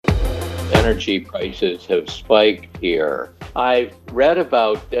energy prices have spiked here. I've read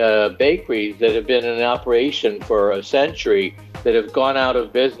about bakeries that have been in operation for a century that have gone out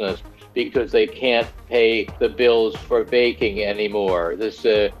of business because they can't pay the bills for baking anymore. This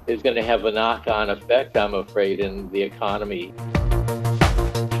is going to have a knock-on effect, I'm afraid, in the economy.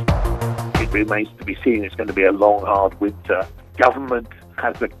 It remains to be seen. It's going to be a long, hard winter. Government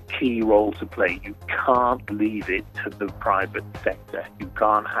has a key role to play. You can't leave it to the private sector. You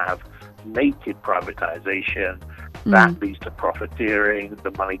can't have naked privatization. That leads to profiteering.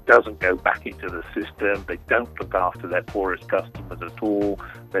 The money doesn't go back into the system. They don't look after their poorest customers at all.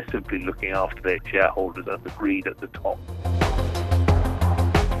 They're simply looking after their shareholders and the greed at the top.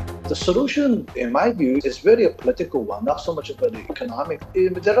 The solution, in my view, is really a political one, not so much about the economic.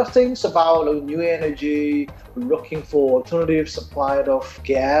 There are things about new energy, looking for alternative supply of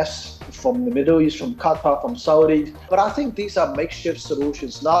gas from the Middle East, from Qatar, from Saudi. But I think these are makeshift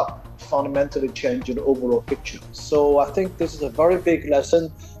solutions, not fundamentally changing the overall picture. So I think this is a very big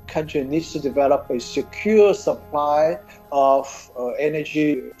lesson. Country needs to develop a secure supply of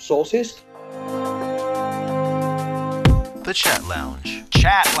energy sources. The Chat Lounge.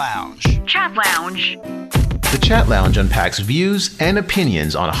 Chat Lounge. Chat Lounge. The Chat Lounge unpacks views and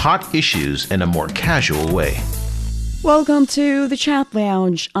opinions on hot issues in a more casual way. Welcome to the Chat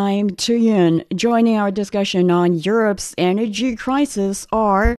Lounge. I'm Tuyun. Joining our discussion on Europe's energy crisis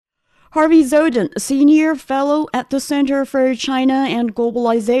are Harvey Dzodin, Senior Fellow at the Center for China and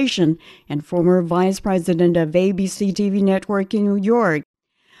Globalization and former Vice President of ABC TV Network in New York.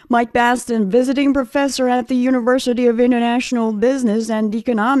 Mike Bastin, Visiting Professor at the University of International Business and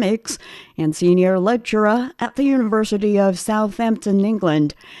Economics and Senior Lecturer at the University of Southampton,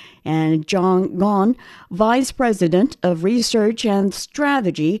 England. And John Gong, Vice President of Research and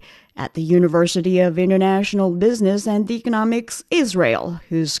Strategy at the University of International Business and Economics, Israel,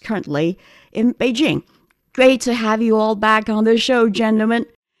 who's currently in Beijing. Great to have you all back on the show, gentlemen.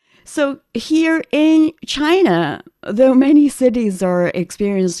 So here in China, though many cities are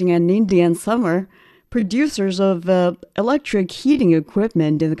experiencing an Indian summer, producers of electric heating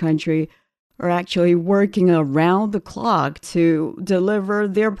equipment in the country are actually working around the clock to deliver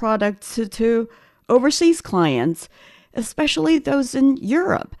their products to overseas clients, especially those in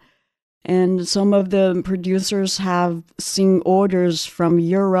Europe. And some of the producers have seen orders from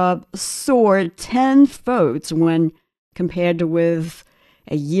Europe soar tenfold when compared with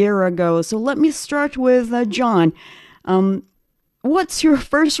a year ago. So let me start with John. What's your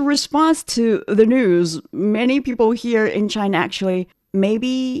first response to the news? Many people here in China actually may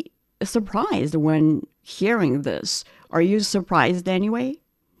be surprised when hearing this. Are you surprised anyway?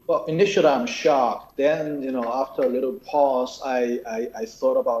 Well, initially I'm shocked. Then, after a little pause, I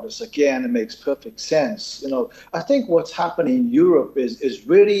thought about this again. It makes perfect sense. I think what's happening in Europe is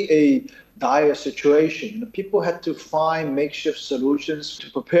really a dire situation. People had to find makeshift solutions to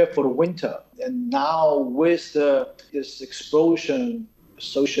prepare for the winter. And now with this explosion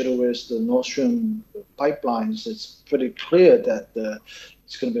associated with the Nord Stream pipelines, it's pretty clear that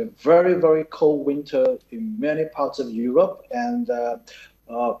it's going to be a very, very cold winter in many parts of Europe. And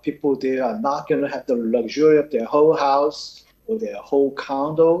people there are not going to have the luxury of their whole house or their whole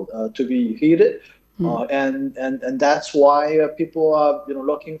condo to be heated. And that's why people are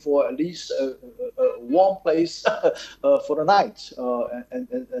looking for at least a warm place for the night,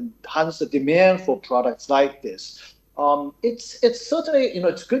 and hence the demand for products like this. It's certainly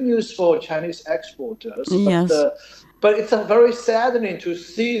it's good news for Chinese exporters, yes. But it's a very saddening to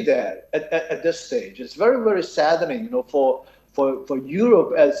see that at this stage. It's very, very saddening, for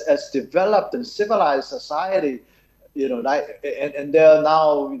Europe as developed and civilized society. And they're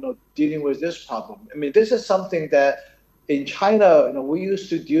now, dealing with this problem. I mean, this is something that in China, we used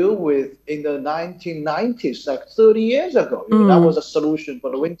to deal with in the 1990s, like 30 years ago. That was a solution for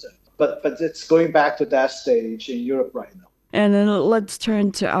the winter. But it's going back to that stage in Europe right now. And then let's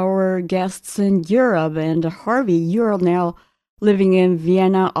turn to our guests in Europe. And Harvey, you're now living in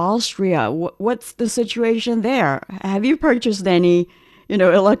Vienna, Austria. What's the situation there? Have you purchased any,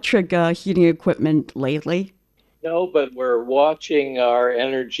 electric heating equipment lately? No, but we're watching our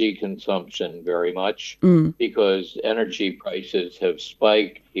energy consumption very much because energy prices have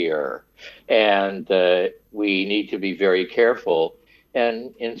spiked here. And we need to be very careful.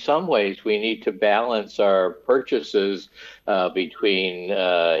 And in some ways, we need to balance our purchases between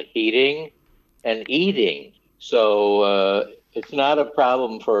heating and eating. So it's not a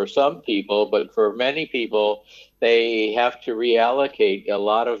problem for some people, but for many people, they have to reallocate a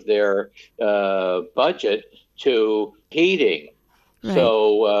lot of their budget to heating. Right.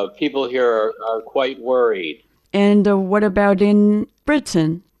 So people here are quite worried. And what about in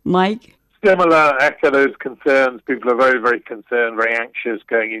Britain, Mike? Similar, echo those concerns. People are very, very concerned, very anxious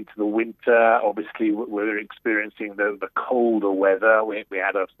going into the winter. Obviously, we're experiencing the colder weather. We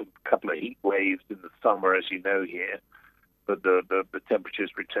had a couple of heat waves in the summer, as you know, here. But the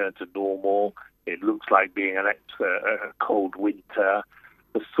temperatures return to normal. It looks like being a cold winter.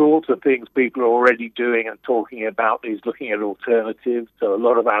 The sorts of things people are already doing and talking about is looking at alternatives. So a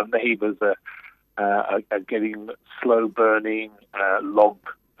lot of our neighbours are getting slow-burning log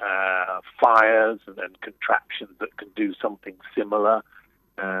fires and contraptions that can do something similar.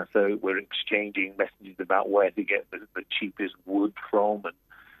 So we're exchanging messages about where to get the cheapest wood from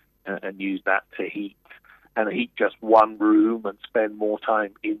and use that to heat. And heat just one room and spend more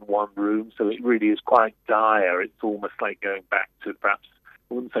time in one room. So it really is quite dire. It's almost like going back to perhaps,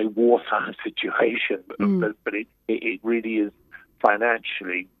 I wouldn't say wartime situation, but it really is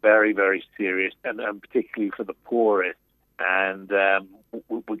financially very, very serious, and particularly for the poorest. And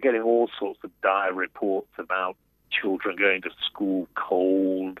we're getting all sorts of dire reports about children going to school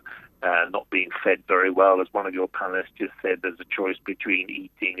cold, not being fed very well. As one of your panelists just said, there's a choice between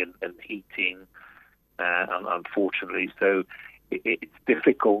eating and heating, unfortunately. So it's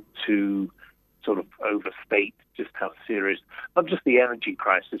difficult to sort of overstate just how serious, not just the energy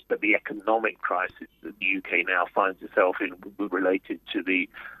crisis, but the economic crisis that the UK now finds itself in related to the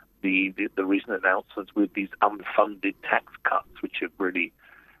recent announcements with these unfunded tax cuts, which have really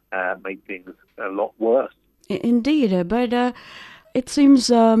made things a lot worse. Indeed, but it seems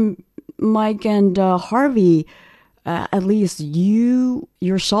Mike and Harvey, at least you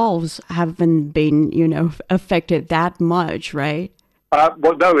yourselves haven't been, affected that much, right?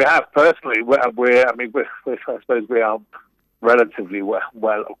 Well, no, we have personally. I suppose we are relatively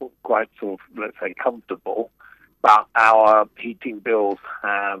well, quite sort of, let's say, comfortable. But our heating bills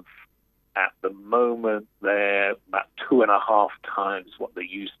have, at the moment, they're about 2.5 times what they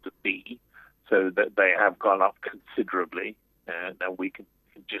used to be. So that they have gone up considerably, and we can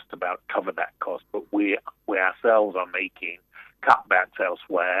just about cover that cost. But we ourselves are making cutbacks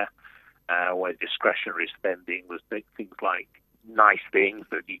elsewhere, where discretionary spending was things like nice things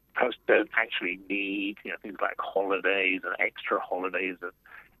that you don't actually need, things like holidays and extra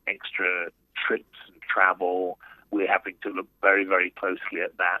trips and travel. We're having to look very, very closely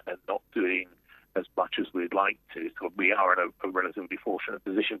at that and not doing as much as we'd like to. So we are in a relatively fortunate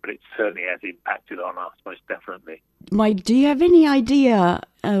position, but it certainly has impacted on us, most definitely. Mike, do you have any idea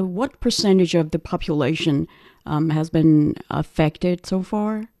what percentage of the population has been affected so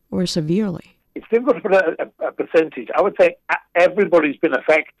far, or severely? It's difficult to put a percentage. I would say everybody's been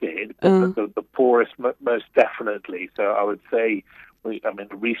affected, but the poorest most definitely. So I would say,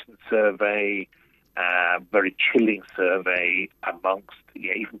 a recent survey, very chilling survey amongst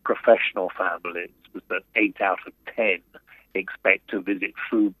even professional families, was that 8 out of 10 expect to visit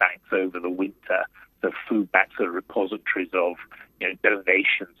food banks over the winter. So food banks are repositories of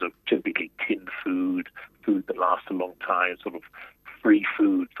donations of typically tin food that lasts a long time, sort of free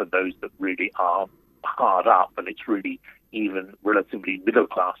food for those that really are hard up. And it's really even relatively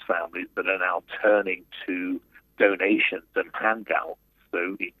middle-class families that are now turning to donations and handouts.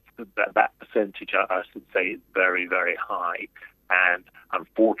 So that percentage, I should say, is very, very high. And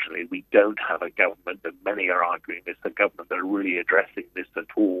unfortunately, we don't have a government, and many are arguing this, a government that are really addressing this at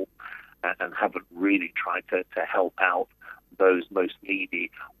all and haven't really tried to help out those most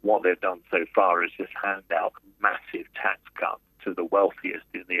needy. What they've done so far is just hand out massive tax cuts to the wealthiest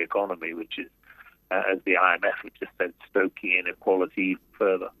in the economy, which is, as the IMF has just said, stoking inequality even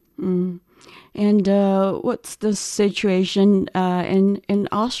further. Mm. And what's the situation in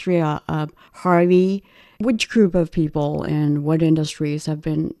Austria, Harvey? Which group of people and what industries have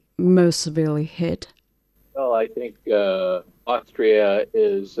been most severely hit? Well, I think Austria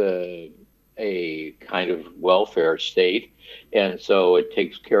is a kind of welfare state, and so it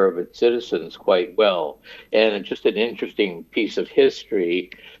takes care of its citizens quite well. And just an interesting piece of history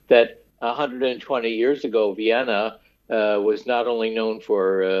that 120 years ago, Vienna was not only known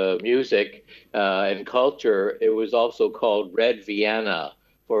for music and culture, it was also called Red Vienna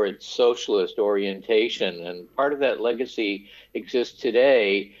for its socialist orientation. And part of that legacy exists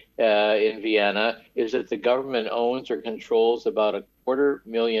today in Vienna, is that the government owns or controls about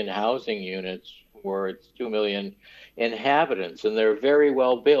 250,000 housing units for its 2 million inhabitants, and they're very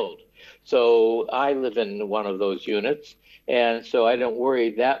well built. So I live in one of those units, and so I don't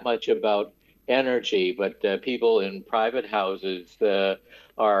worry that much about energy, but people in private houses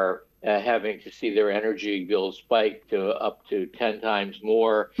are having to see their energy bills spike to up to 10 times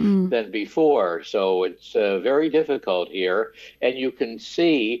more than before. So it's very difficult here. And you can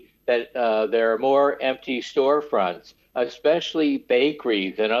see that there are more empty storefronts especially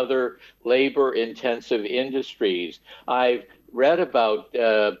bakeries and other labor-intensive industries. I've read about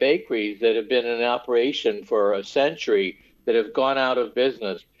bakeries that have been in operation for a century that have gone out of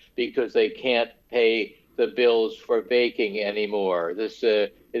business because they can't pay the bills for baking anymore. This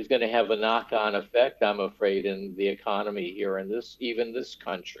is going to have a knock-on effect, I'm afraid, in the economy here in even this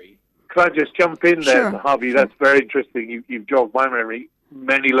country. Can I just jump in there, Sure. Harvey? That's very interesting. You've jogged my memory.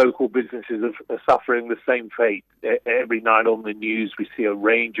 Many local businesses are suffering the same fate. Every night on the news, we see a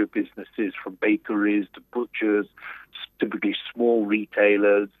range of businesses, from bakeries to butchers, typically small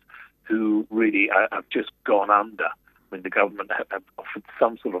retailers, who really have just gone under. I mean, the government have offered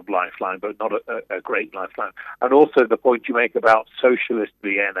some sort of lifeline, but not a great lifeline. And also the point you make about socialist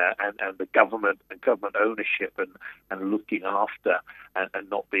Vienna and the government and government ownership and looking after and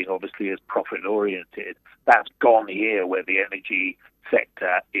not being obviously as profit-oriented, that's gone here, where the energy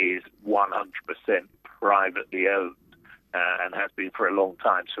sector is 100% privately owned and has been for a long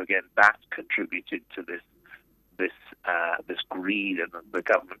time. So again, that's contributed to this greed, and the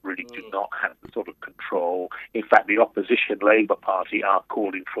government really do not have the sort of control. In fact, the opposition Labour Party are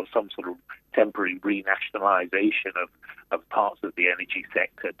calling for some sort of temporary renationalisation of parts of the energy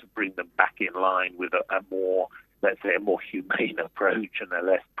sector to bring them back in line with a more, let's say, a more humane approach and a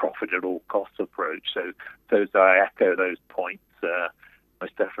less profit at all costs approach. So I echo those points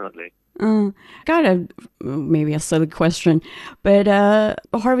most definitely. Got maybe a silly question, but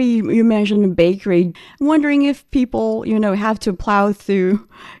Harvey, you mentioned a bakery. I'm wondering if people, have to plow through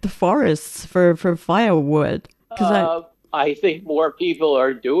the forests for firewood. I think more people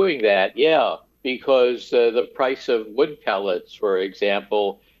are doing that, yeah, because the price of wood pellets, for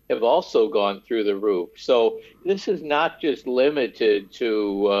example, have also gone through the roof. So this is not just limited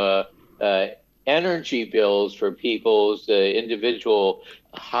to energy bills for people's individual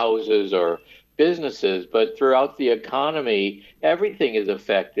houses or businesses, but throughout the economy, everything is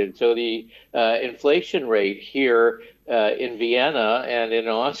affected. So the inflation rate here in Vienna and in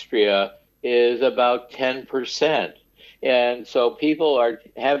Austria is about 10%. And so people are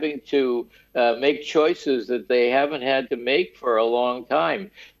having to make choices that they haven't had to make for a long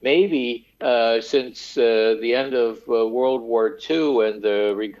time, maybe since the end of World War II and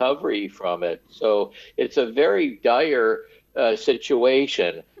the recovery from it. So it's a very dire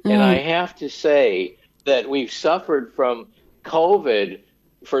situation. And I have to say that we've suffered from COVID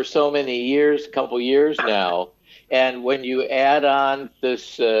for so many years, couple years now. And when you add on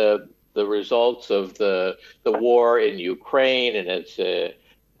this the results of the war in Ukraine and its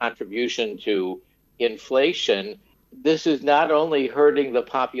contribution to inflation, this is not only hurting the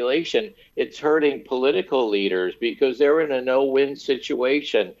population, it's hurting political leaders because they're in a no-win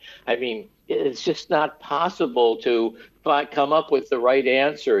situation. I mean, it's just not possible to come up with the right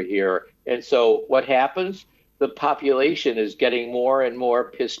answer here. And so what happens? The population is getting more and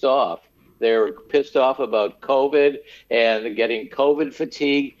more pissed off. They're pissed off about COVID and getting COVID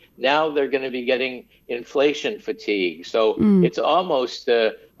fatigue. Now they're going to be getting inflation fatigue. So it's almost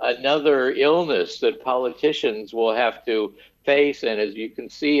another illness that politicians will have to face. And as you can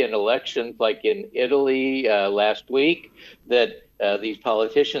see in elections like in Italy last week, that these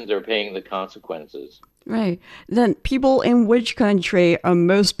politicians are paying the consequences. Right. Then people in which country are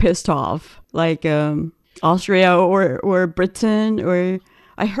most pissed off? Like Austria or Britain? Or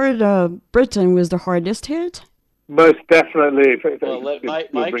I heard Britain was the hardest hit. Most definitely. Well, let Mike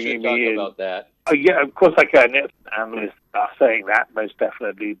should talk about that. Yeah, of course I can. Analysts are saying that most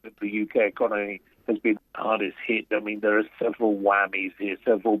definitely that the UK economy has been hardest hit. I mean, there are several whammies here,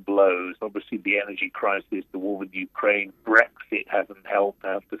 several blows. Obviously, the energy crisis, the war with Ukraine, Brexit hasn't helped,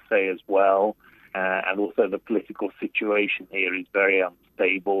 I have to say, as well. And also the political situation here is very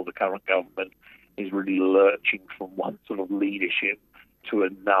unstable. The current government is really lurching from one sort of leadership to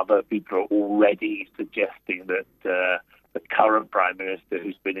another. People are already suggesting that the current Prime Minister,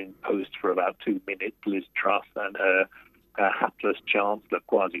 who's been in post for about 2 minutes, Liz Truss, and her hapless Chancellor,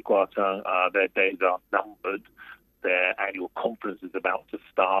 Kwasi Kwarteng, their days are numbered. Their annual conference is about to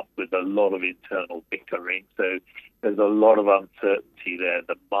start with a lot of internal bickering. So there's a lot of uncertainty there.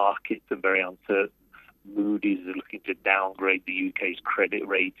 The markets are very uncertain. Moody's is looking to downgrade the UK's credit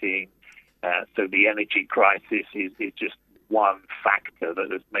rating. So the energy crisis is just one factor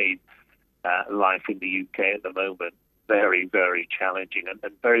that has made life in the UK at the moment very, very challenging and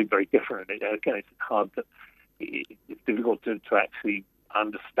very, very different. Again, it's difficult to actually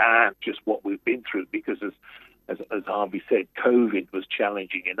understand just what we've been through because, as Harvey said, COVID was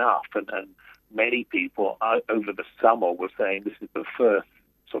challenging enough, and many people over the summer were saying this is the first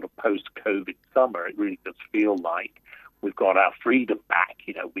sort of post-COVID summer. It really does feel like we've got our freedom back.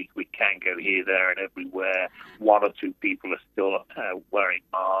 We can go here, there, and everywhere. 1 or 2 people are still wearing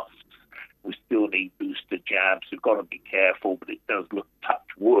masks. We still need booster jabs. We've got to be careful, but it does look, touch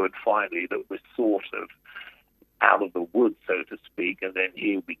wood, finally, that we're sort of out of the woods, so to speak, and then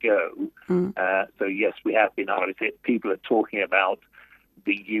here we go. So yes, we have been hard hit. People are talking about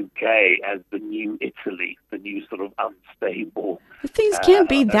the UK as the new Italy, the new sort of unstable. But things can't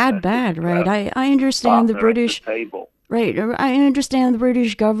be that bad, right? I understand the British. Right, I understand the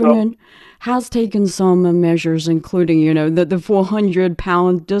British government has taken some measures, including, the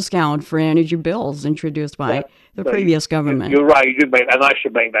 £400 discount for energy bills introduced by the previous government. You're right, and I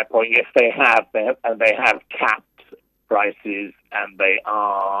should make that point. Yes, they have capped prices, and they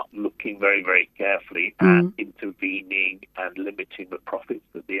are looking very, very carefully at intervening and limiting the profits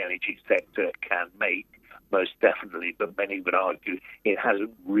that the energy sector can make, most definitely. But many would argue it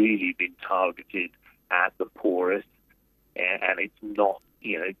hasn't really been targeted at the poorest, and it's not,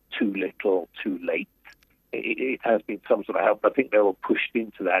 too little, too late. It has been some sort of help. I think they were pushed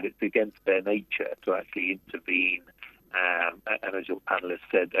into that. It's against their nature to actually intervene. And as your panelist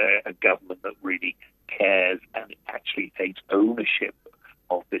said, a government that really cares and actually takes ownership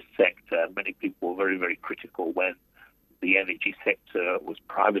of this sector. Many people were very, very critical when the energy sector was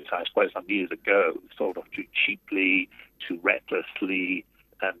privatized quite some years ago, sold off too cheaply, too recklessly,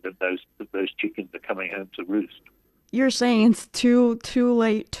 and that those chickens are coming home to roost. You're saying it's too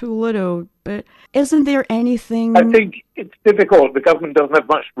late, too little, but isn't there anything? I think it's difficult. The government doesn't have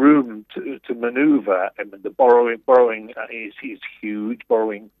much room to maneuver. I mean, the borrowing is huge.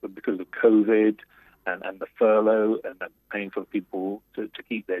 Borrowing because of COVID and the furlough and paying for people to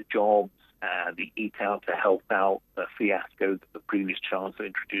keep their jobs. The Eat Out to Help Out fiasco that the previous chancellor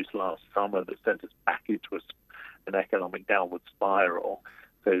introduced last summer that sent us back into an economic downward spiral.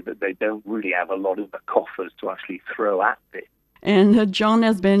 So that they don't really have a lot in the coffers to actually throw at it. And John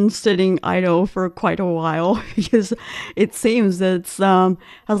has been sitting idle for quite a while because it seems that it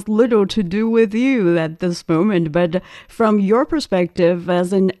has little to do with you at this moment. But from your perspective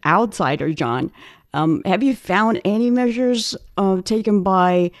as an outsider, John, have you found any measures taken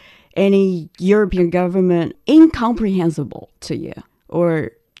by any European government incomprehensible to you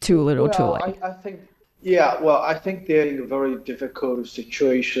or too little, too late? I think. Yeah, well, I think they're in a very difficult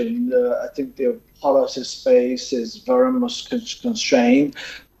situation. I think their policy space is very much constrained.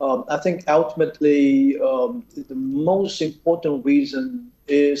 I think ultimately the most important reason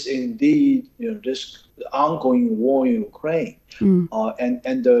is indeed this ongoing war in Ukraine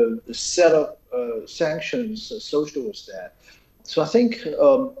and the set of sanctions associated with that. So I think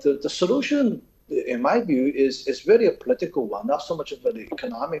the solution, in my view, is really a political one, not so much of an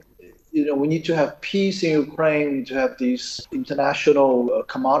economic. We need to have peace in Ukraine. We need to have these international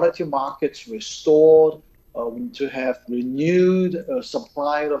commodity markets restored. We need to have renewed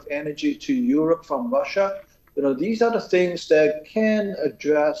supply of energy to Europe from Russia. These are the things that can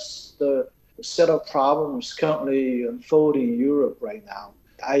address the set of problems currently unfolding in Europe right now.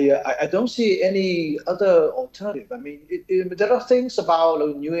 I don't see any other alternative. I mean, there are things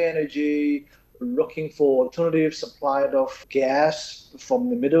about new energy, looking for alternative supply of gas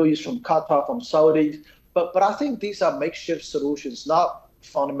from the Middle East, from Qatar, from Saudi. But I think these are makeshift solutions, not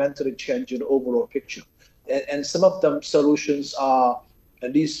fundamentally changing the overall picture. And some of them solutions are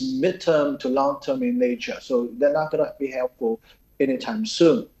at least midterm to long-term in nature. So they're not going to be helpful anytime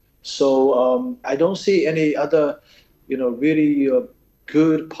soon. So I don't see any other, really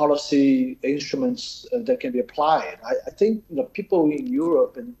good policy instruments that can be applied. I think people in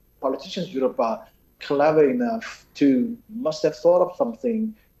Europe and politicians in Europe are clever enough to must have thought of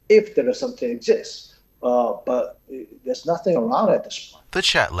something if there is something exists. But there's nothing around at this point. The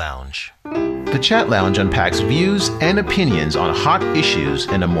Chat Lounge. The Chat Lounge unpacks views and opinions on hot issues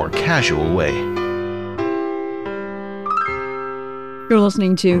in a more casual way. You're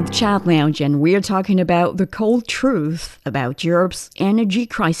listening to The Chat Lounge, and we're talking about the cold truth about Europe's energy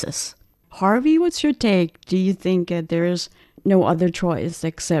crisis. Harvey, what's your take? Do you think there's no other choice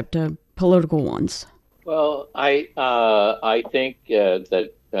except political ones? Well, I think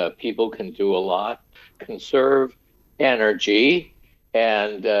that people can do a lot, conserve energy,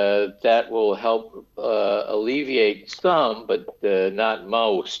 and that will help alleviate some, but not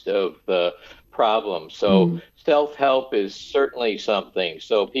most of the problems. So self-help is certainly something.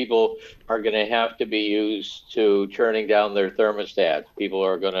 So people are going to have to be used to turning down their thermostats. People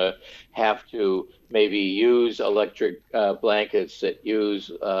are going to have to maybe use electric blankets that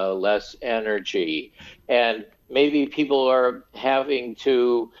use less energy. And maybe people are having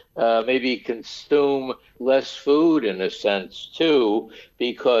to maybe consume less food in a sense too,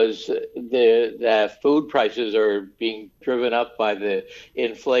 because the food prices are being driven up by the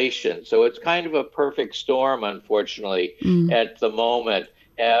inflation. So it's kind of a perfect storm, unfortunately, at the moment.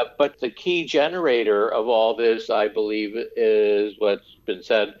 But the key generator of all this, I believe, is what's been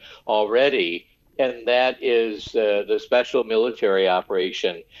said already, and that is the special military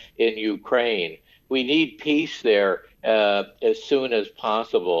operation in Ukraine. We need peace there as soon as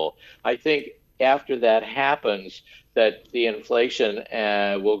possible. I think after that happens, that the inflation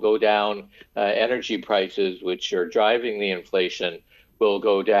will go down, energy prices, which are driving the inflation, will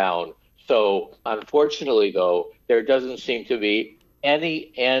go down. So unfortunately, though, there doesn't seem to be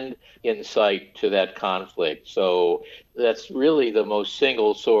any end in sight to that conflict. So that's really the most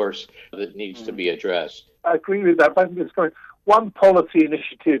single source that needs to be addressed. I agree with that. But there's one policy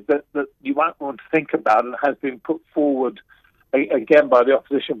initiative that you might want to think about and has been put forward again by the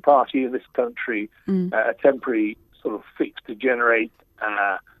opposition party in this country, a temporary sort of fix to generate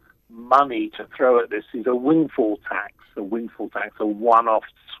money to throw at this is a windfall tax, a one-off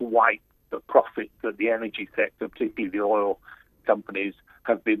swipe the profit that the energy sector, particularly the oil companies,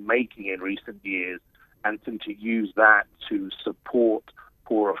 have been making in recent years, and to use that to support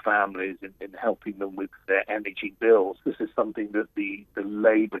poorer families in helping them with their energy bills. This is something that the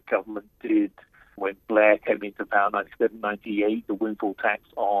Labour government did when Blair came into power in 1997-98, the windfall tax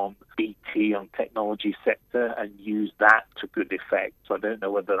on BT, on technology sector, and used that to good effect. So I don't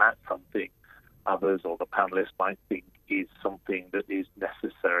know whether that's something others or the panelists might think is something that is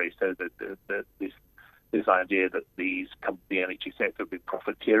necessary, so that this idea that the energy sector have been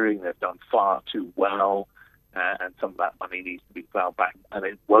profiteering, they've done far too well, and some of that money needs to be plowed back, and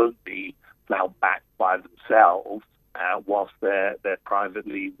it won't be plowed back by themselves whilst they're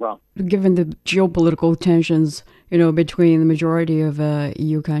privately run. Given the geopolitical tensions, between the majority of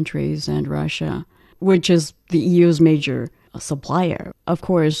EU countries and Russia, which is the EU's major supplier, of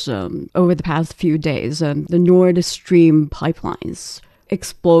course, over the past few days, the Nord Stream pipelines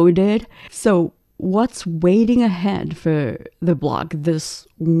exploded. So what's waiting ahead for the bloc this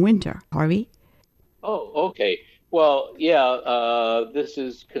winter, Harvey? Oh, okay. Well, yeah, this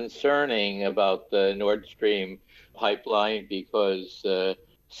is concerning about the Nord Stream pipeline because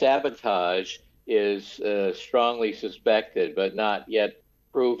sabotage is strongly suspected but not yet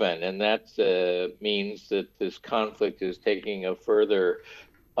proven. And that means that this conflict is taking a further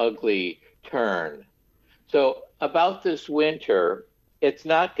ugly turn. So about this winter, it's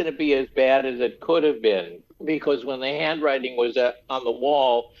not going to be as bad as it could have been, because when the handwriting was on the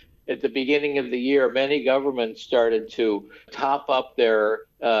wall at the beginning of the year, many governments started to top up their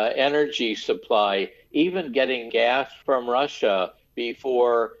energy supply, even getting gas from Russia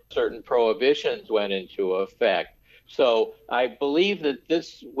before certain prohibitions went into effect. So I believe that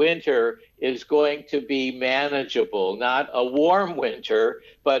this winter is going to be manageable, not a warm winter,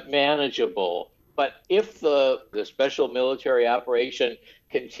 but manageable. But if the special military operation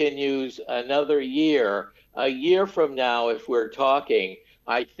continues another year, a year from now, if we're talking,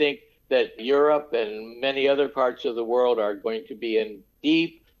 I think that Europe and many other parts of the world are going to be in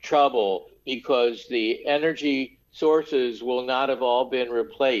deep trouble because the energy sources will not have all been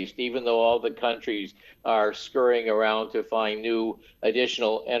replaced, even though all the countries are scurrying around to find new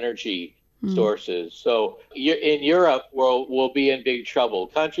additional energy sources. So in Europe, we'll be in big trouble.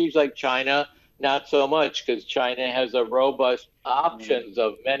 Countries like China, not so much, because China has a robust options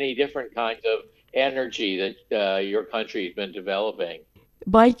of many different kinds of energy that your country has been developing.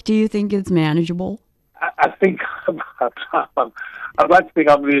 Mike, do you think it's manageable? I think I'd like to think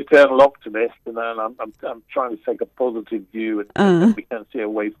I'm the eternal optimist, and I'm trying to take a positive view, and we can see a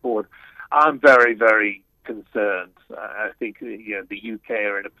way forward. I'm very, very concerned. I think the UK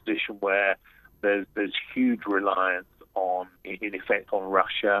are in a position where there's huge reliance in effect, on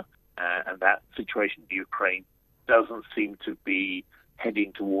Russia, and that situation in Ukraine doesn't seem to be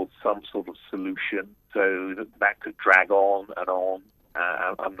heading towards some sort of solution. So that could drag on and on.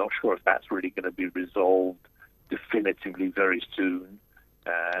 I'm not sure if that's really going to be resolved definitively very soon.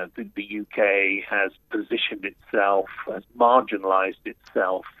 The UK has positioned itself, has marginalized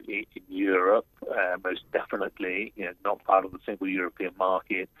itself in Europe, most definitely, not part of the single European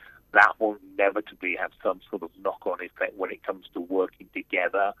market. That will inevitably have some sort of knock-on effect when it comes to working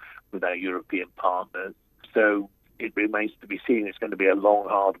together with our European partners. So it remains to be seen. It's going to be a long,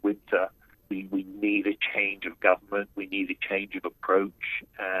 hard winter. We need a change of government. We need a change of approach.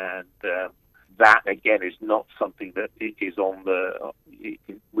 And that, again, is not something that is on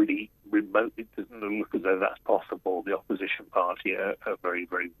really remote. It doesn't look as though that's possible. The opposition party are very,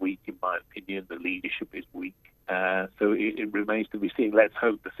 very weak, in my opinion. The leadership is weak. So it remains to be seen. Let's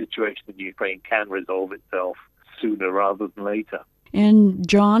hope the situation in Ukraine can resolve itself sooner rather than later. And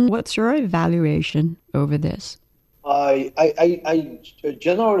John, what's your evaluation over this? I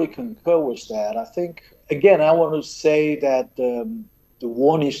generally concur with that. I think, again, I want to say that the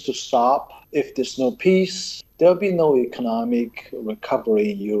war needs to stop. If there's no peace, there'll be no economic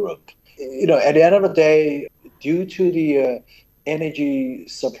recovery in Europe. At the end of the day, due to the energy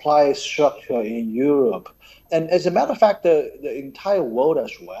supply structure in Europe, and as a matter of fact, the entire world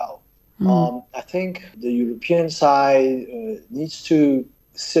as well, I think the European side needs to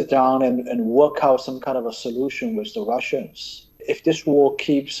sit down and work out some kind of a solution with the Russians. If this war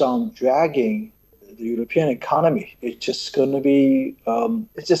keeps on dragging, the European economy, it's just going to be,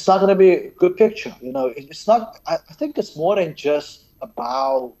 it's just not going to be a good picture. It's not. I think it's more than just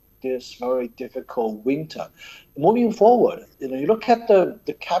about this very difficult winter. Moving forward, you look at the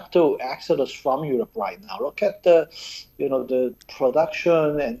capital exodus from Europe right now. Look at the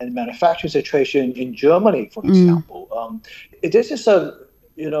production and manufacturing situation in Germany, for example. This is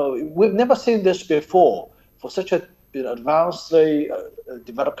we've never seen this before for such a advancedly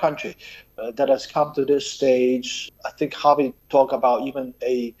developed country that has come to this stage. I think Harvey talked about even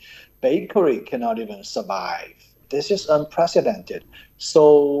a bakery cannot even survive. This is unprecedented.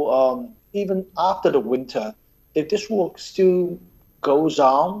 So even after the winter, if this war still goes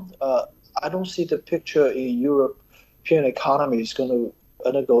on, I don't see the picture in European economy is going to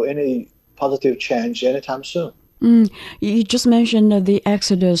undergo any positive change anytime soon. You just mentioned the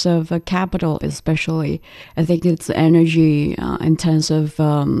exodus of capital, especially. I think it's energy intensive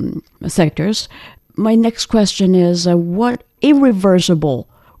sectors. My next question is what irreversible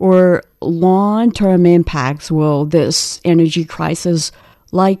or long-term impacts will this energy crisis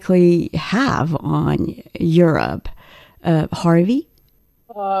likely have on Europe? Harvey?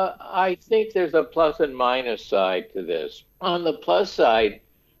 I think there's a plus and minus side to this. On the plus side,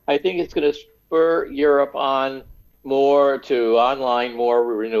 I think it's going to spur Europe on more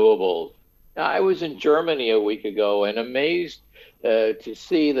renewables. I was in Germany a week ago and amazed to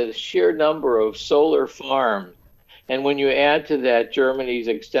see the sheer number of solar farms. And when you add to that Germany's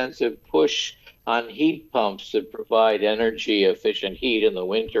extensive push on heat pumps to provide energy efficient heat in the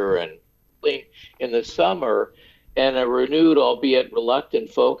winter and in the summer, and a renewed, albeit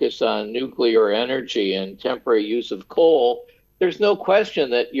reluctant, focus on nuclear energy and temporary use of coal, there's no question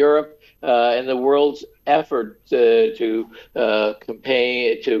that Europe and the world's effort to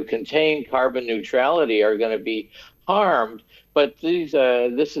contain carbon neutrality are going to be harmed. But this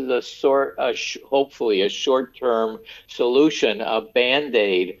is hopefully a short-term solution, a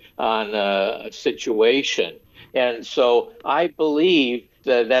Band-Aid on a situation. And so I believe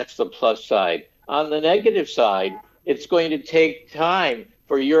that that's the plus side. On the negative side, it's going to take time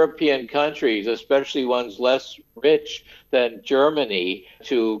for European countries, especially ones less rich than Germany,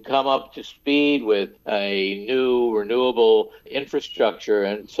 to come up to speed with a new renewable infrastructure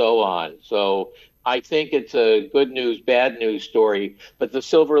and so on. So I think it's a good news, bad news story. But the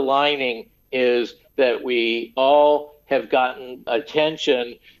silver lining is that we all have gotten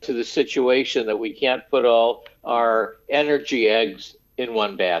attention to the situation that we can't put all our energy eggs in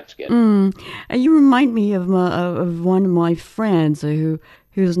one basket. You remind me of one of my friends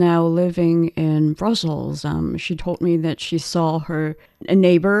who's now living in Brussels. She told me that she saw a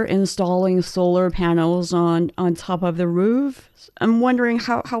neighbor installing solar panels on top of the roof. I'm wondering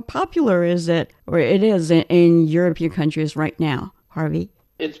how popular is it is in European countries right now, Harvey?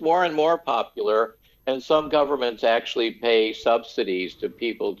 It's more and more popular. And some governments actually pay subsidies to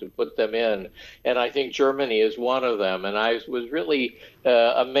people to put them in. And I think Germany is one of them. And I was really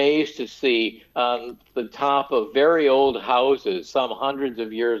amazed to see on the top of very old houses, some hundreds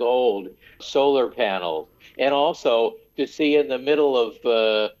of years old, solar panels. And also to see in the middle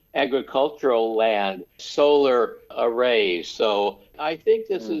of agricultural land, solar arrays. So I think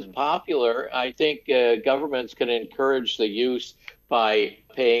this is popular. I think governments can encourage the use by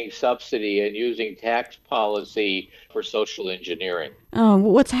paying subsidy and using tax policy for social engineering.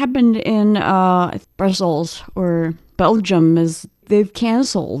 What's happened in Brussels or Belgium is they've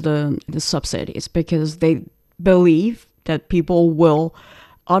canceled the subsidies because they believe that people will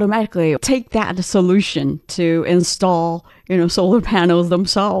automatically take that solution to install, solar panels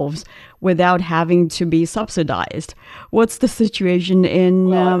themselves without having to be subsidized. What's the situation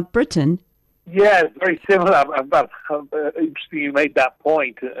in Britain? Yeah, very similar. Interesting you made that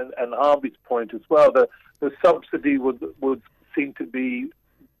point, and Harvey's point as well. The subsidy would seem to be,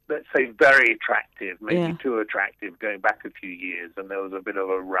 let's say, very attractive, maybe too attractive, going back a few years, and there was a bit of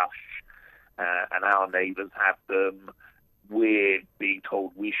a rush, and our neighbours have them. We're being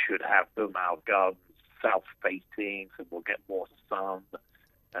told we should have them. Our gardens south-facing, so we'll get more sun.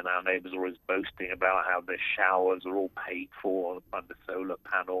 And our neighbours are always boasting about how their showers are all paid for by the solar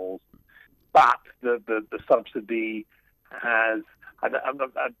panels. But the subsidy has, I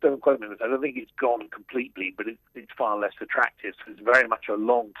don't quote me on this, I don't think it's gone completely, but it's far less attractive. So it's very much a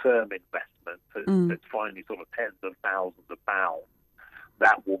long-term investment. So it's finding sort of tens of thousands of pounds.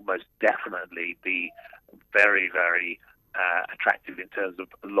 That will most definitely be very, very attractive in terms of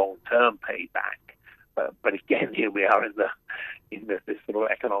long-term payback. But again, here we are in this sort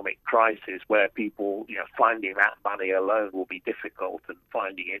of economic crisis where people, finding that money alone will be difficult, and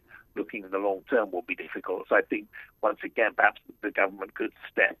finding it looking in the long term will be difficult. So I think once again, perhaps the government could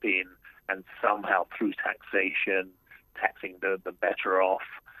step in and somehow through taxation, taxing the better off,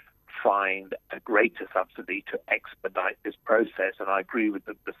 find a greater subsidy to expedite this process. And I agree with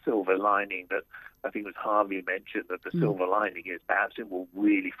the silver lining that I think it was Harvey mentioned, that the silver lining is perhaps it will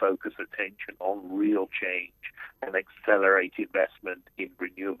really focus attention on real change and accelerate investment in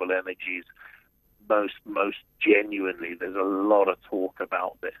renewable energies. Most genuinely, there's a lot of talk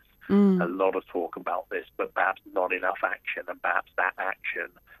about this, but perhaps not enough action, and perhaps that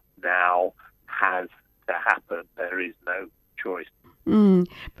action now has to happen. There is no choice.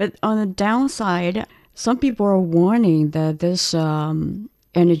 But on the downside, some people are warning that this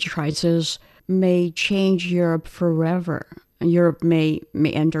energy crisis may change Europe forever. Europe may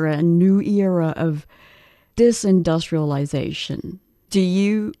enter a new era of disindustrialization. Do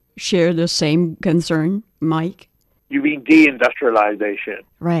you share the same concern, Mike? You mean deindustrialization?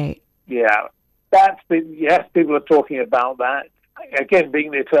 Right. Yeah. Yes, people are talking about that. Again,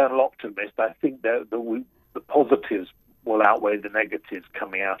 being the eternal optimist, I think that the positives will outweigh the negatives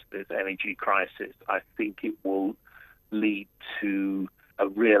coming out of this energy crisis. I think it will lead to a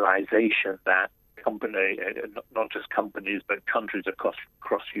realization that not just companies, but countries across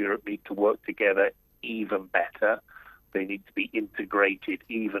Europe need to work together even better. They need to be integrated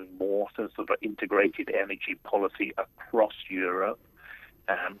even more, so sort of integrated energy policy across Europe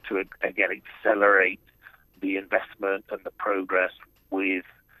to, again, accelerate the investment and the progress with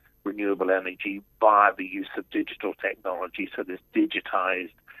renewable energy via the use of digital technology. So this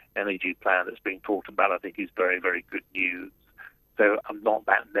digitized energy plan that's being talked about, I think, is very, very good news. So I'm not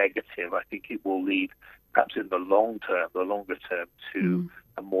that negative. I think it will lead, perhaps in the longer term, to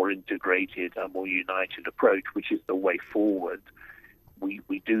a more integrated, a more united approach, which is the way forward.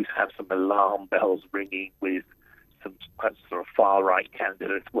 We do have some alarm bells ringing with some sort of far-right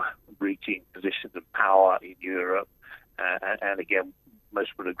candidates reaching positions of power in Europe. And again,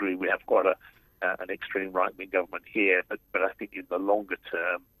 most would agree we have quite an extreme right-wing government here, but I think in the longer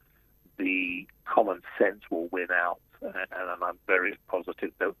term, the common sense will win out, and I'm very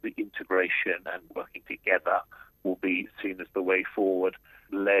positive that the integration and working together will be seen as the way forward,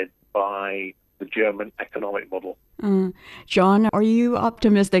 led by the German economic model. John, are you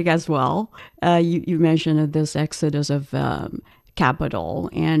optimistic as well? You mentioned this exodus of capital,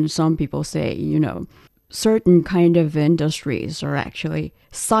 and some people say, certain kind of industries are actually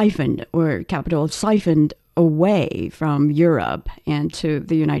siphoned, or capital siphoned away from Europe and to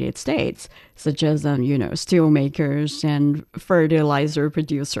the United States, such as, steel makers and fertilizer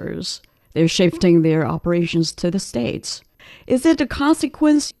producers. They're shifting their operations to the States. Is it a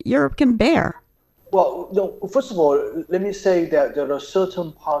consequence Europe can bear? Well, first of all, let me say that there are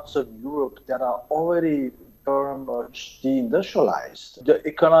certain parts of Europe that are already very much deindustrialized. The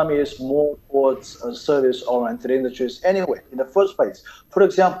economy is more towards service-oriented industries anyway, in the first place. For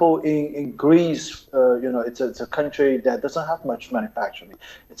example, in Greece, it's a country that doesn't have much manufacturing.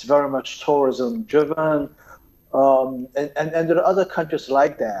 It's very much tourism-driven, and there are other countries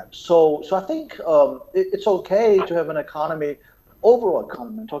like that. So I think it's okay to have an economy, overall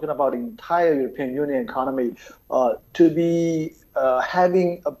economy, I'm talking about the entire European Union economy, to be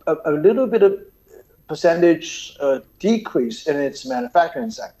having a little bit of percentage decrease in its manufacturing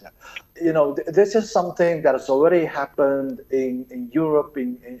sector. This is something that has already happened in Europe,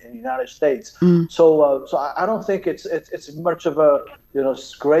 in the United States. So I don't think it's much of a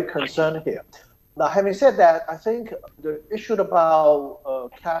great concern here. Now, having said that, I think the issue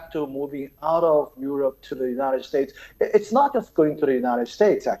about capital moving out of Europe to the United States, it's not just going to the United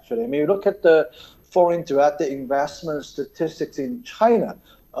States, actually. I mean, you look at the foreign direct investment statistics in China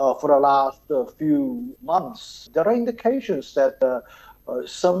for the last few months. There are indications that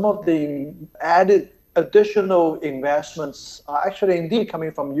some of the additional investments are actually indeed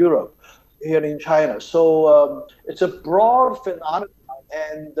coming from Europe here in China. So it's a broad phenomenon,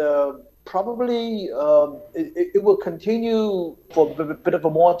 and probably it will continue for a bit of a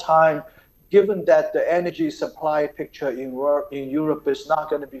more time given that the energy supply picture in Europe is not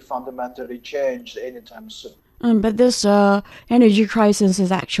going to be fundamentally changed anytime soon. But this energy crisis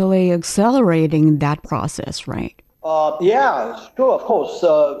is actually accelerating that process, right? Yeah, sure, of course.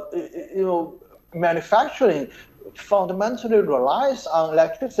 Manufacturing fundamentally relies on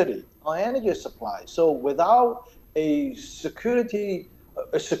electricity, on energy supply. So without a secure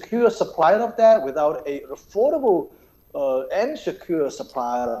supply of that, without a affordable and secure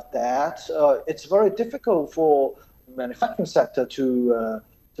supply of that, it's very difficult for manufacturing sector to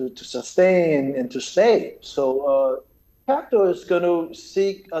sustain and to stay. So capital is going to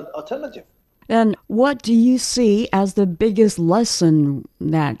seek an alternative. And what do you see as the biggest lesson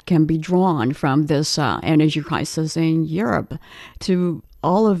that can be drawn from this energy crisis in Europe? To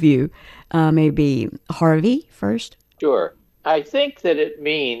all of you, maybe Harvey first? Sure. I think that it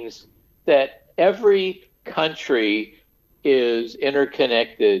means that every country is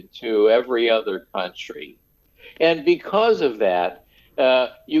interconnected to every other country. And because of that,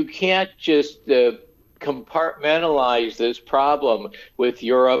 you can't just compartmentalize this problem with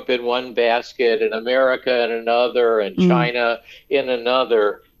Europe in one basket and America in another and China in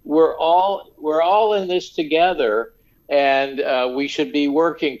another. We're all in this together, and we should be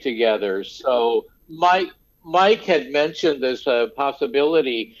working together. So Mike had mentioned this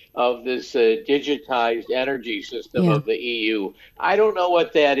possibility of this digitized energy system of the EU. I don't know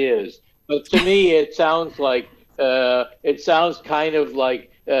what that is, but to me it sounds kind of like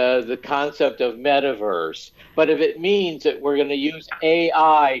the concept of metaverse. But if it means that we're going to use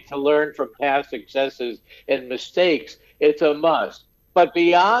AI to learn from past successes and mistakes, it's a must. But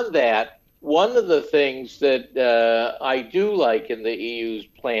beyond that, one of the things that I do like in the EU's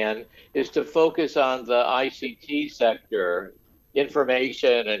plan is to focus on the ICT sector,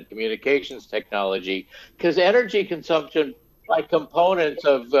 information and communications technology, because energy consumption by components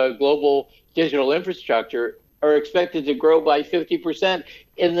of global digital infrastructure are expected to grow by 50%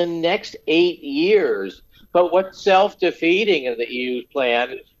 in the next 8 years. But what's self-defeating in the EU's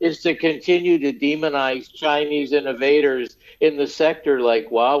plan is to continue to demonize Chinese innovators in the sector like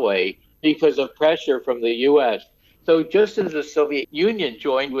Huawei because of pressure from the U.S. So just as the Soviet Union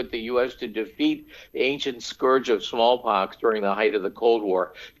joined with the U.S. to defeat the ancient scourge of smallpox during the height of the Cold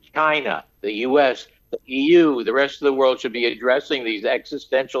War, China, the U.S., the EU, the rest of the world should be addressing these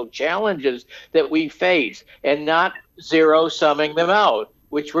existential challenges that we face and not zero-summing them out,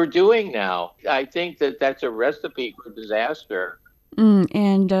 which we're doing now. I think that that's a recipe for disaster.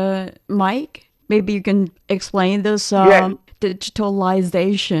 And Mike, maybe you can explain this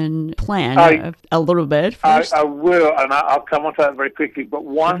digitalization plan a little bit first. I will, and I'll come on to that very quickly. But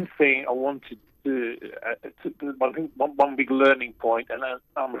one thing I wanted one big learning point, and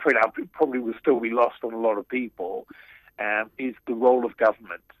I'm afraid I probably will still be lost on a lot of people, is the role of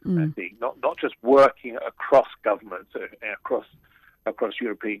government. I think not just working across governments, across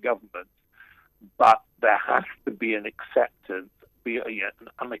European governments, but there has to be an acceptance, an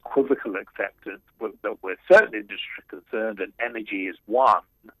unequivocal acceptance that where certain industries are concerned, and energy is one.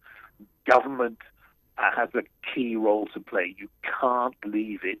 Government has a key role to play. You can't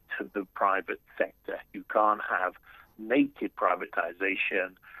leave it to the private sector. You can't have naked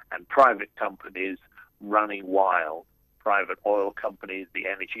privatization and private companies running wild. Private oil companies, the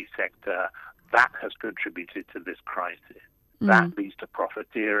energy sector, that has contributed to this crisis. That leads to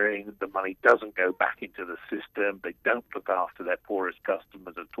profiteering. The money doesn't go back into the system. They don't look after their poorest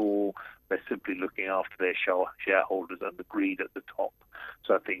customers at all. They're simply looking after their shareholders and the greed at the top.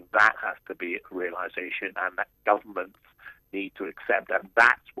 So I think that has to be a realization, and that governments need to accept. And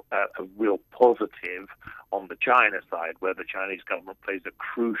that's a real positive on the China side, where the Chinese government plays a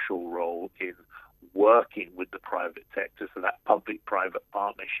crucial role in working with the private sector. So that public-private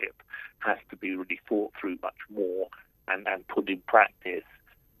partnership has to be really thought through much more and put in practice.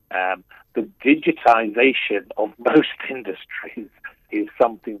 The digitization of most industries is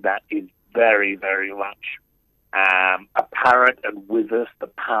something that is very, very much apparent, and with us the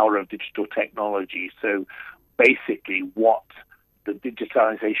power of digital technology. So basically what the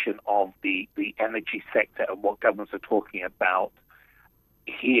digitization of the energy sector and what governments are talking about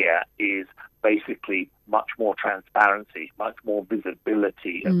here is basically much more transparency, much more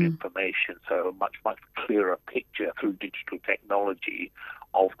visibility of information, so a much, much clearer picture through digital technology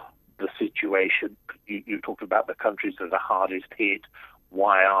of the situation. You talked about the countries that are hardest hit.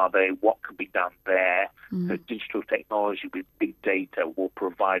 Why are they? What can be done there? So digital technology with big data will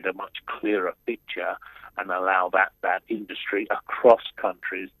provide a much clearer picture and allow that industry across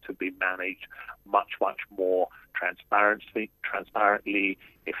countries to be managed much, much more transparently,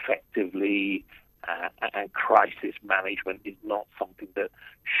 effectively, and crisis management is not something that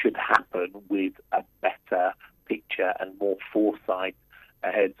should happen with a better picture and more foresight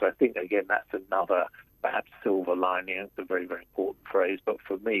ahead. So I think, again, that's another perhaps silver lining. It's a very, very important phrase. But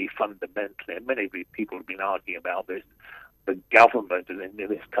for me, fundamentally, and many people have been arguing about this, the government in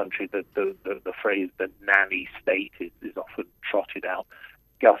this country, the phrase the nanny state is often trotted out.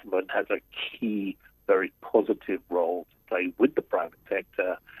 Government has a key, very positive role to play with the private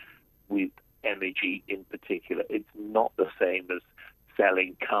sector, with energy in particular. It's not the same as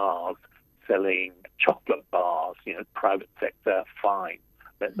selling cars, selling chocolate bars. Private sector, fine.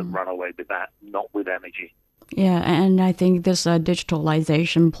 Let them run away with that, not with energy. Yeah, and I think this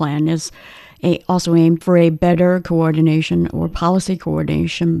digitalization plan is also aimed for a better coordination or policy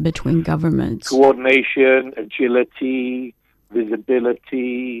coordination between governments. Coordination, agility,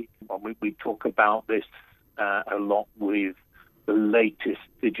 visibility. We talk about this a lot with the latest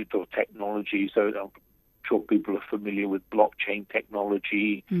digital technology. So I'm sure people are familiar with blockchain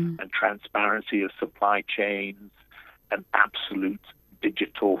technology and transparency of supply chains, an absolute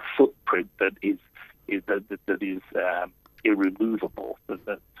digital footprint that is irremovable.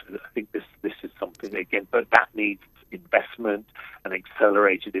 I think this is something, again, but that needs investment and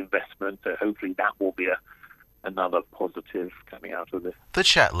accelerated investment. So hopefully that will be another positive coming out of this. The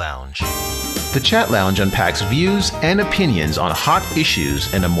Chat Lounge. The Chat Lounge unpacks views and opinions on hot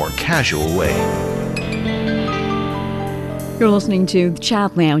issues in a more casual way. You're listening to The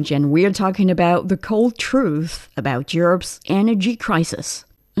Chat Lounge, and we're talking about the cold truth about Europe's energy crisis.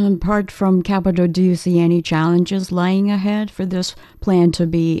 Apart from capital, do you see any challenges lying ahead for this plan to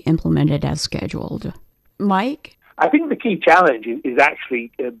be implemented as scheduled? Mike? I think the key challenge is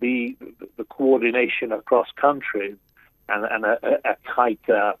actually the coordination across countries and a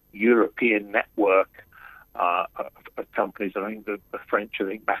tighter European network of companies. I think the French,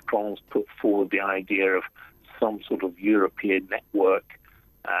 Macron's put forward the idea of some sort of European network,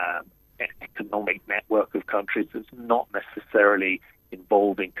 economic network of countries that's not necessarily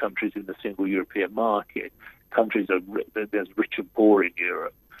involving countries in the single European market. Countries there's rich and poor in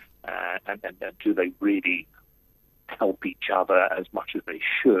Europe, and do they really help each other as much as they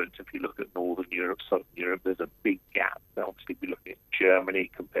should? If you look at Northern Europe, Southern Europe, there's a big gap. Obviously, we look at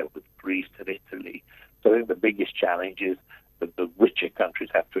Germany compared with Greece and Italy. So I think the biggest challenge is that the richer countries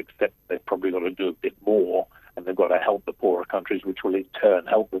have to accept they've probably got to do a bit more, and they've got to help the poorer countries, which will in turn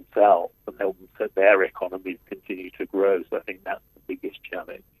help themselves and help their economies continue to grow. So I think that's the biggest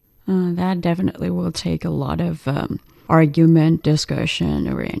challenge. That definitely will take a lot of argument, discussion,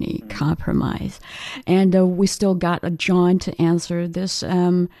 or any compromise. And we still got John to answer this.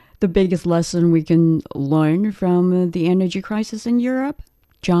 The biggest lesson we can learn from the energy crisis in Europe?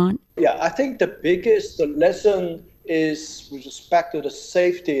 John? Yeah, I think the biggest lesson is with respect to the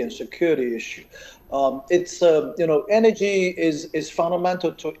safety and security issue. Energy is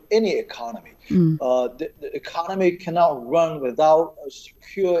fundamental to any economy. The economy cannot run without a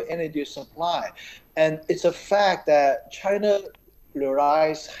secure energy supply. And it's a fact that China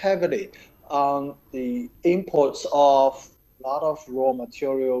relies heavily on the imports of a lot of raw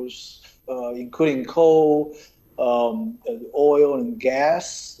materials, including coal, oil and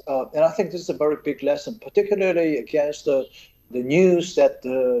gas. And I think this is a very big lesson, particularly against the news that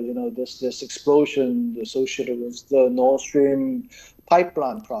this explosion associated with the Nord Stream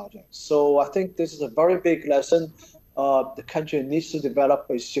pipeline project. So I think this is a very big lesson. The country needs to develop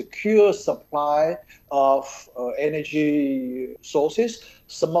a secure supply of energy sources.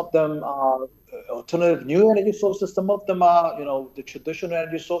 Some of them are alternative new energy sources. Some of them are, the traditional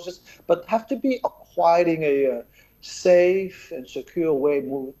energy sources, but have to be acquired in a safe and secure way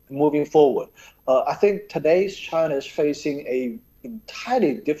moving forward. I think today's China is facing a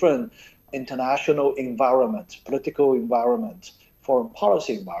entirely different international environment, political environment, foreign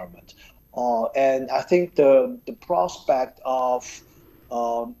policy environment. And I think the prospect of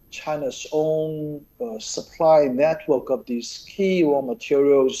China's own supply network of these key raw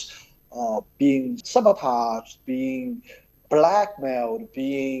materials being sabotaged, being blackmailed,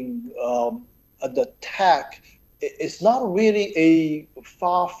 being under attack, it's not really a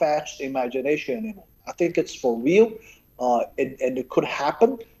far-fetched imagination anymore. I think it's for real, and it could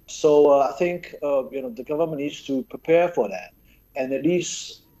happen. So I think the government needs to prepare for that, and at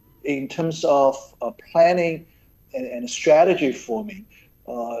least in terms of planning and strategy forming,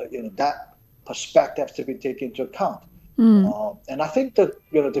 that perspective has to be taken into account. And I think that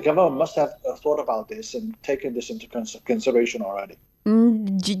the government must have thought about this and taken this into consideration already.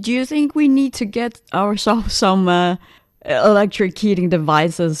 Do you think we need to get ourselves some electric heating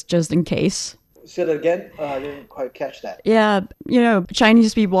devices just in case? Say that again. I didn't quite catch that. Yeah,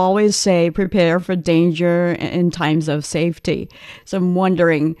 Chinese people always say prepare for danger in times of safety. So I'm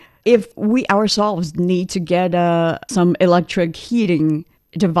wondering if we ourselves need to get some electric heating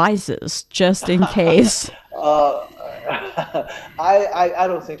devices just in case. Uh, I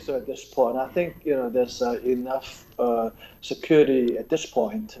don't think so at this point. I think there's enough security at this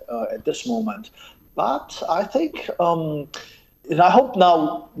point, at this moment. But I think I hope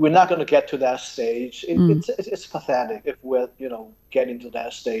now we're not going to get to that stage. It's pathetic if we're getting to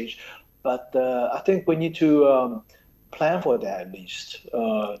that stage. But I think we need to plan for that at least.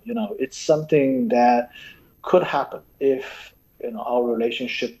 It's something that could happen if our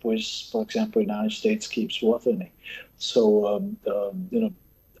relationship with, for example, the United States keeps worsening. So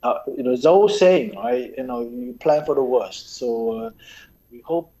it's the old saying, right? You plan for the worst. So we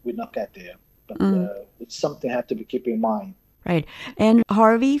hope we not get there, but it's something I have to be keep in mind. Right. And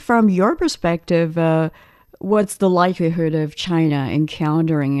Harvey, from your perspective, what's the likelihood of China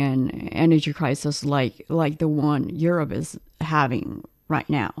encountering an energy crisis like the one Europe is having right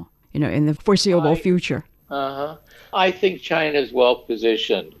now, in the foreseeable future? I think China's well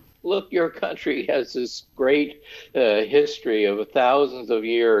positioned. Look, your country has this great history of thousands of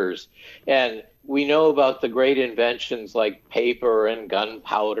years, and we know about the great inventions like paper and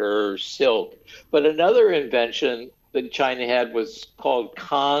gunpowder, silk. But another invention that China had was called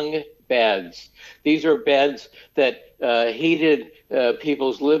Kong beds. These are beds that heated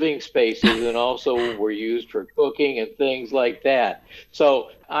people's living spaces and also were used for cooking and things like that. So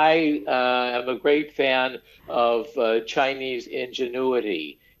I am a great fan of Chinese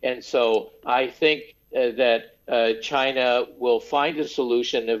ingenuity. And so I think that China will find a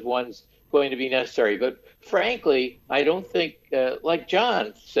solution if one's going to be necessary. But frankly, I don't think, like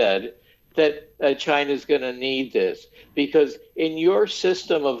John said, that China's going to need this, because in your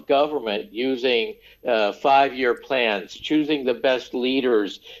system of government, using 5-year plans, choosing the best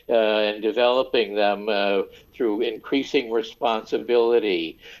leaders and developing them through increasing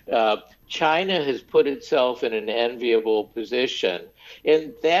responsibility, China has put itself in an enviable position.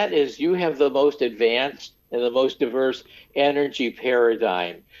 And that is, you have the most advanced and the most diverse energy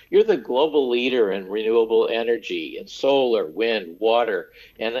paradigm. You're the global leader in renewable energy, in solar, wind, water,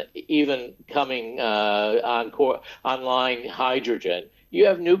 and even coming online hydrogen. You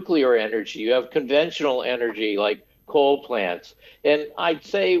have nuclear energy. You have conventional energy like coal plants. And I'd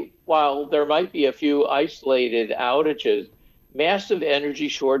say while there might be a few isolated outages, massive energy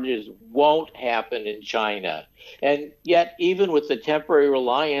shortages won't happen in China. And yet, even with the temporary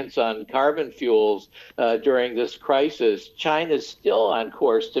reliance on carbon fuels during this crisis, China is still on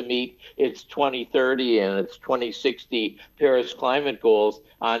course to meet its 2030 and its 2060 Paris climate goals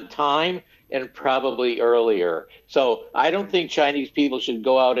on time and probably earlier. So I don't think Chinese people should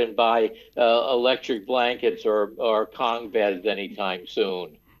go out and buy electric blankets or Kong beds anytime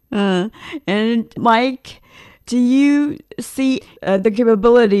soon. And Mike, do you see the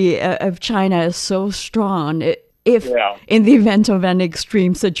capability of China is so strong if in the event of an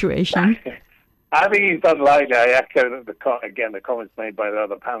extreme situation? I think he's unlikely. I echo the comments made by the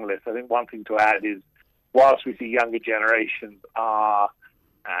other panelists. I think one thing to add is, whilst we see younger generations are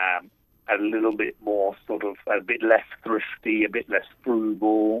a little bit more a bit less thrifty, a bit less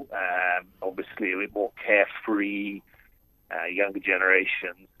frugal, obviously a bit more carefree, younger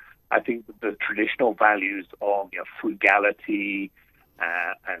generations, I think the traditional values of frugality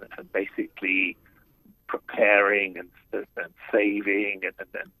and basically preparing and saving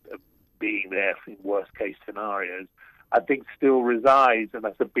and being there in worst case scenarios, I think still resides, and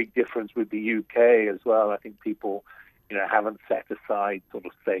that's a big difference with the UK as well. I think people, haven't set aside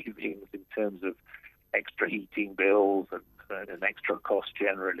savings in terms of extra heating bills and extra costs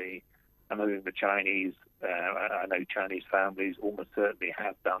generally. And I think the Chinese, I know Chinese families almost certainly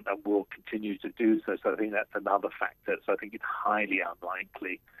have done and will continue to do so. So I think that's another factor. So I think it's highly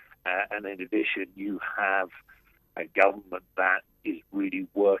unlikely. And in addition, you have a government that is really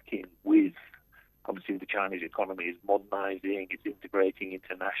working with, obviously the Chinese economy is modernizing, it's integrating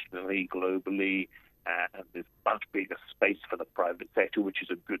internationally, globally, and there's much bigger space for the private sector, which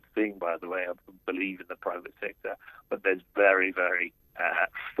is a good thing, by the way. I believe in the private sector, but there's very, very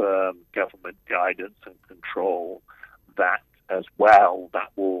firm government guidance and control that as well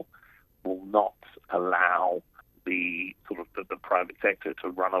that will not allow the the private sector to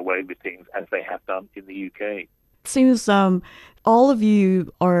run away with things as they have done in the UK. It seems all of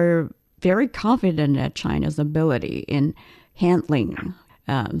you are very confident at China's ability in handling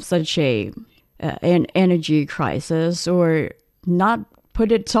such an energy crisis, or not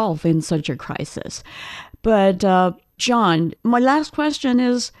put itself in such a crisis. But John, my last question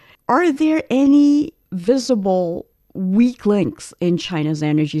is, are there any visible weak links in China's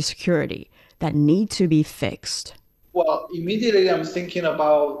energy security that need to be fixed? Well, immediately I'm thinking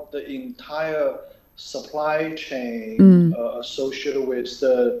about the entire supply chain associated with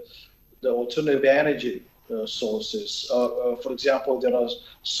the alternative energy sources. For example, there are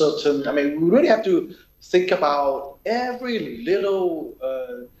certain, we really have to think about every little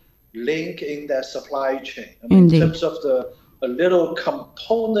link in that supply chain. In terms of a little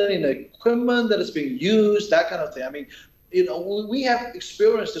component in the equipment that is being used, that kind of thing. We have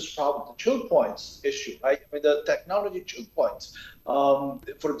experienced this problem, the choke points issue, right? The technology choke points.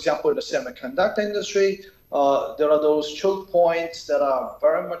 For example, in the semiconductor industry, there are those choke points that are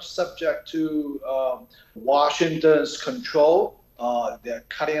very much subject to Washington's control. They're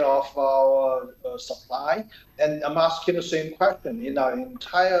cutting off our supply. And I'm asking the same question. In our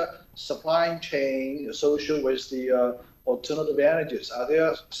entire supply chain associated with the alternative energies, are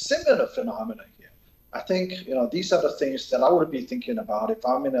there similar phenomena here? I think these are the things that I would be thinking about if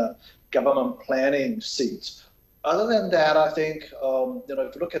I'm in a government planning seat. Other than that, I think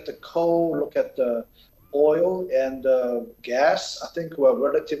if you look at the coal, look at the oil and gas, I think we're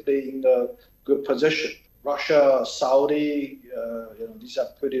relatively in a good position. Russia, Saudi, these are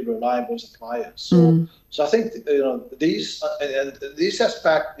pretty reliable suppliers. So I think these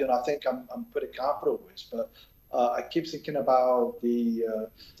aspects, I think I'm pretty comfortable with. But I keep thinking about the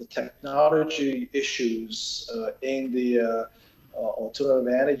technology issues in the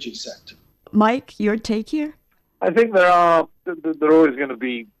alternative energy sector. Mike, your take here? I think there are always going to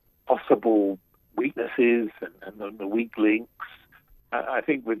be possible weaknesses and the weak links. I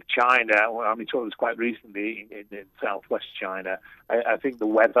think with China, we saw this quite recently in southwest China. I think the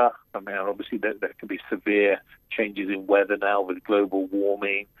weather, obviously there can be severe changes in weather now with global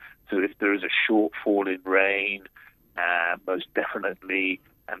warming. So if there is a shortfall in rain, most definitely,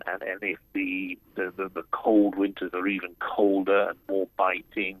 and if the cold winters are even colder and more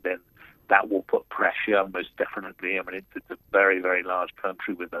biting, then that will put pressure, most definitely. It's a very, very large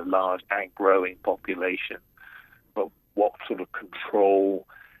country with a large and growing population. But what sort of control,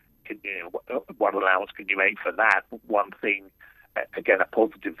 what allowance can you make for that? One thing, again, a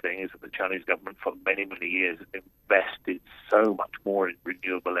positive thing is that the Chinese government for many, many years has invested so much more in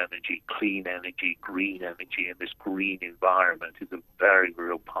renewable energy, clean energy, green energy, and this green environment is a very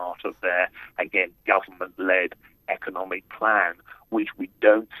real part of their, again, government-led economic plan, which we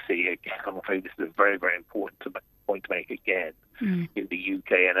don't see. Again, I'm afraid this is a very, very important point to make again. In the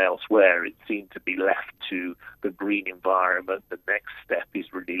UK and elsewhere, it seemed to be left to the green environment. The next step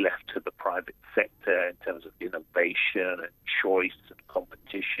is really left to the private sector in terms of innovation and choice and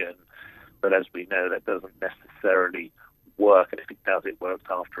competition. But as we know, that doesn't necessarily work, and if it does, it works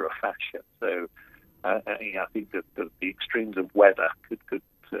after a fashion. So I think that the extremes of weather could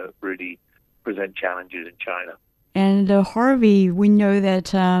really present challenges in China. And Harvey, we know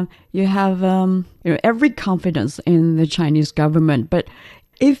that you have every confidence in the Chinese government. But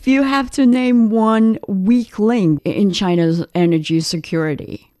if you have to name one weak link in China's energy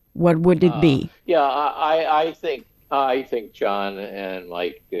security, what would it be? I think John and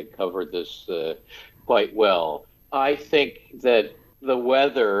Mike covered this quite well. I think that the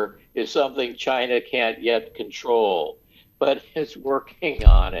weather is something China can't yet control, but is working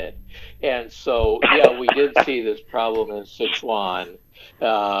on it. And so, we did see this problem in Sichuan,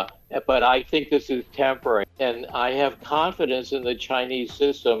 but I think this is temporary. And I have confidence in the Chinese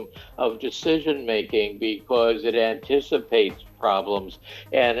system of decision-making because it anticipates problems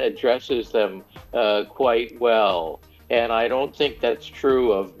and addresses them quite well. And I don't think that's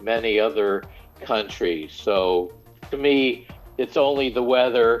true of many other countries. So to me, it's only the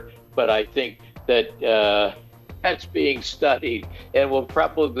weather, but I think that that's being studied and will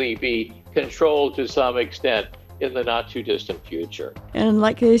probably be controlled to some extent in the not too distant future. And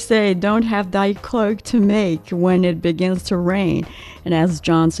like they say, don't have thy cloak to make when it begins to rain. And as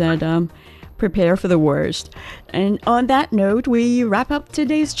John said, prepare for the worst. And on that note, we wrap up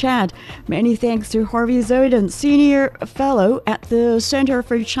today's chat. Many thanks to Harvey Dzodin, Senior Fellow at the Center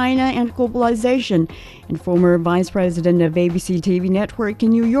for China and Globalization and former Vice President of ABC TV Network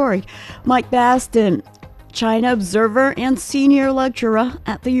in New York, Mike Bastin, China observer and senior lecturer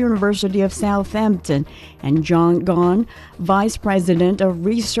at the University of Southampton, and John Gong, Vice President of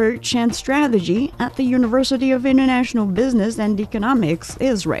Research and Strategy at the University of International Business and Economics,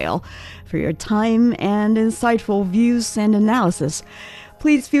 Israel, for your time and insightful views and analysis.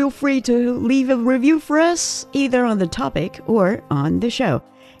 Please feel free to leave a review for us, either on the topic or on the show,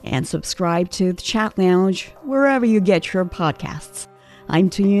 and subscribe to the Chat Lounge wherever you get your podcasts. I'm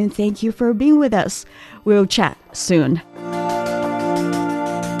Tuyun. Thank you for being with us. We'll chat soon.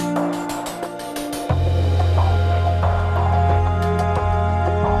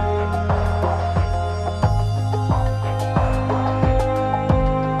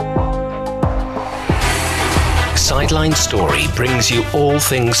 Sideline Story brings you all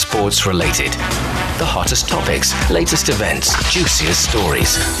things sports related. The hottest topics, latest events, juiciest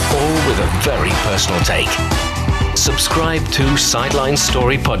stories, all with a very personal take. Subscribe to Sideline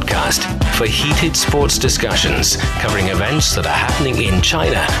Story Podcast for heated sports discussions covering events that are happening in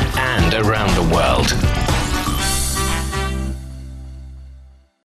China and around the world.